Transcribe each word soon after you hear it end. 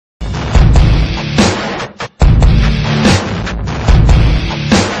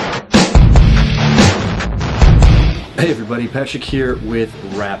Hey everybody, Patrick here with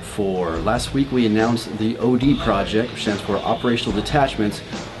Rap4. Last week we announced the OD project, which stands for Operational Detachments,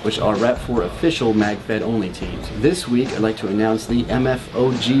 which are Rap4 official MagFed only teams. This week I'd like to announce the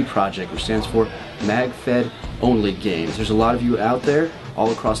Mfog project, which stands for MagFed only games. There's a lot of you out there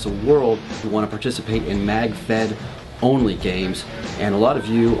all across the world who want to participate in MagFed only games, and a lot of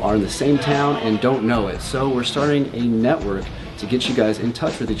you are in the same town and don't know it. So we're starting a network to get you guys in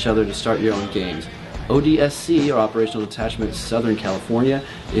touch with each other to start your own games. ODSC, or Operational Detachment Southern California,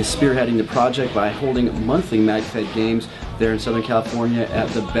 is spearheading the project by holding monthly MagFed games there in Southern California at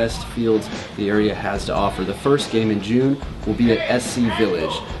the best fields the area has to offer. The first game in June will be at SC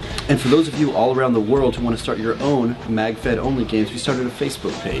Village. And for those of you all around the world who want to start your own MagFed only games, we started a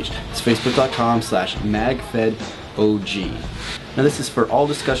Facebook page. It's facebook.com/MagFedOG. Now this is for all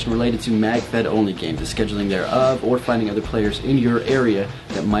discussion related to MagFed only games, the scheduling thereof, or finding other players in your area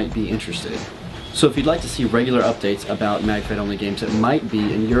that might be interested. So if you'd like to see regular updates about MagFed only games that might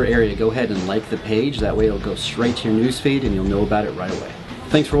be in your area, go ahead and like the page. That way it'll go straight to your newsfeed and you'll know about it right away.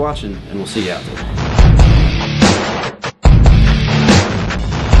 Thanks for watching, and we'll see you out there.